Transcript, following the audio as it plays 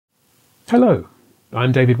Hello,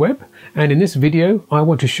 I'm David Webb, and in this video I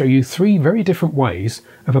want to show you three very different ways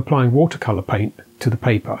of applying watercolour paint to the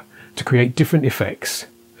paper to create different effects.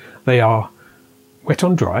 They are wet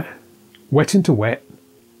on dry, wet into wet,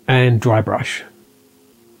 and dry brush.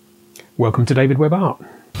 Welcome to David Webb Art.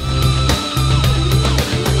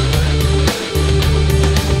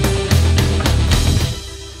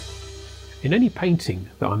 In any painting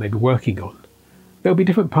that I may be working on, there'll be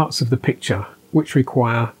different parts of the picture which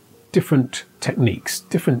require different techniques,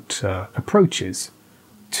 different approaches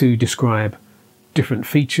to describe different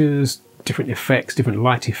features, different effects, different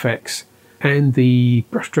light effects, and the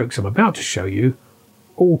brushstrokes I'm about to show you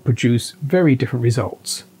all produce very different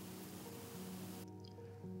results.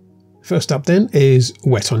 First up then is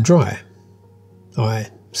wet on dry. I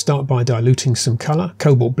start by diluting some colour,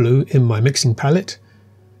 cobalt blue, in my mixing palette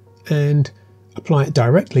and apply it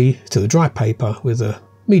directly to the dry paper with a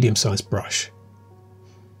medium-sized brush.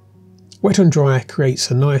 Wet on dry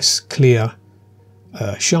creates a nice, clear,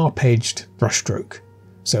 sharp-edged brushstroke.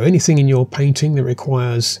 So anything in your painting that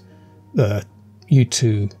requires you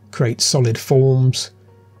to create solid forms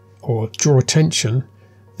or draw attention,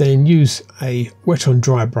 then use a wet on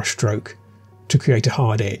dry brushstroke to create a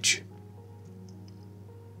hard edge.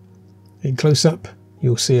 In close-up,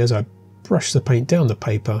 you'll see as I brush the paint down the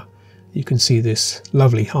paper, you can see this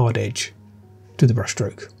lovely hard edge to the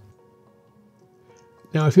brushstroke.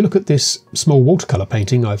 Now if you look at this small watercolour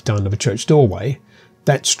painting I've done of a church doorway,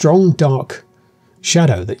 that strong dark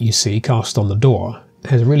shadow that you see cast on the door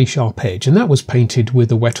has a really sharp edge, and that was painted with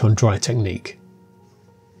the wet on dry technique.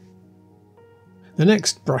 The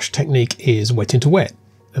next brush technique is wet into wet,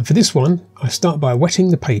 and for this one I start by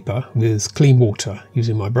wetting the paper with clean water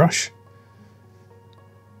using my brush.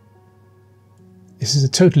 This is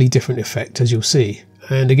a totally different effect, as you'll see,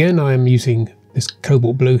 and again I am using this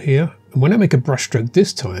cobalt blue here. And when I make a brushstroke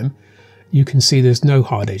this time, you can see there's no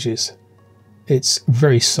hard edges. It's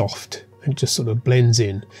very soft and just sort of blends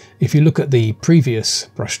in. If you look at the previous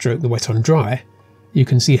brushstroke, the wet on dry, you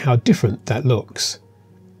can see how different that looks.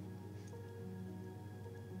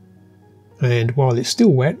 And while it's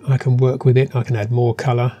still wet, I can work with it. I can add more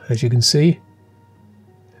colour, as you can see.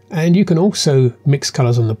 And you can also mix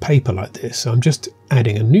colours on the paper like this. So I'm just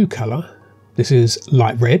adding a new colour. This is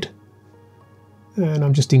light red. And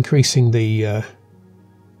I'm just increasing the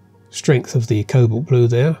strength of the cobalt blue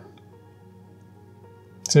there.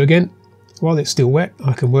 So again, while it's still wet,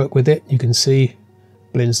 I can work with it. You can see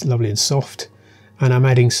blends lovely and soft. And I'm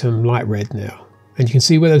adding some light red now. And you can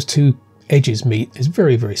see where those two edges meet is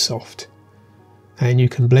very, very soft. And you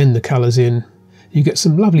can blend the colours in. You get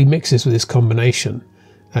some lovely mixes with this combination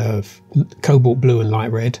of cobalt blue and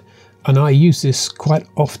light red. And I use this quite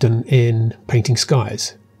often in painting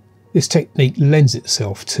skies. This technique lends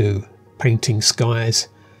itself to painting skies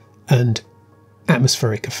and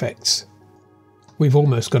atmospheric effects. We've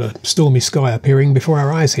almost got a stormy sky appearing before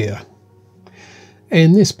our eyes here.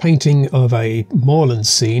 In this painting of a moorland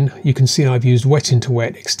scene, you can see I've used wet into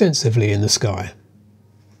wet extensively in the sky.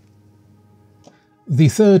 The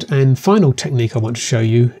third and final technique I want to show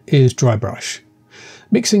you is dry brush.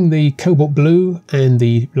 Mixing the cobalt blue and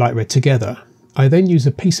the light red together, I then use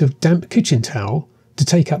a piece of damp kitchen towel to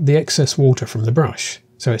take up the excess water from the brush,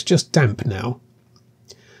 so it's just damp now.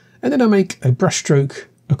 And then I make a brush stroke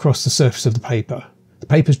across the surface of the paper. The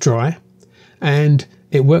paper's dry, and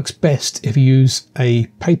it works best if you use a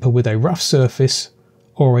paper with a rough surface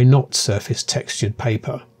or a not surface textured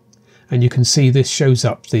paper. And you can see this shows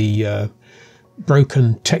up the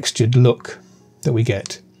broken textured look that we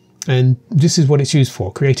get. And this is what it's used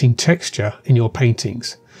for, creating texture in your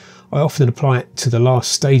paintings. I often apply it to the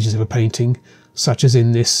last stages of a painting, such as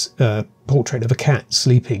in this portrait of a cat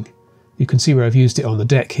sleeping. You can see where I've used it on the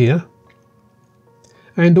deck here.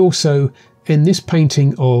 And also in this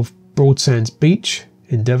painting of Broadsands Beach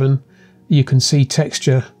in Devon, you can see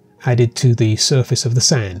texture added to the surface of the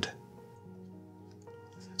sand.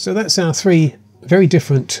 So that's our three very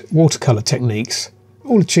different watercolour techniques,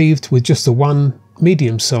 all achieved with just the one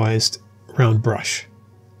medium-sized round brush.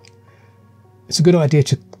 It's a good idea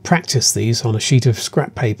to practice these on a sheet of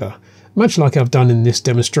scrap paper, much like I've done in this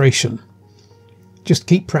demonstration. Just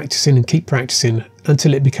keep practicing and keep practicing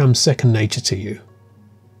until it becomes second nature to you.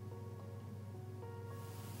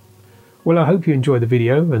 Well, I hope you enjoyed the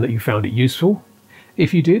video and that you found it useful.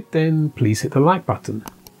 If you did, then please hit the like button.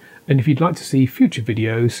 And if you'd like to see future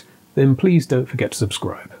videos, then please don't forget to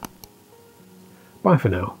subscribe. Bye for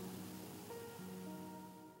now.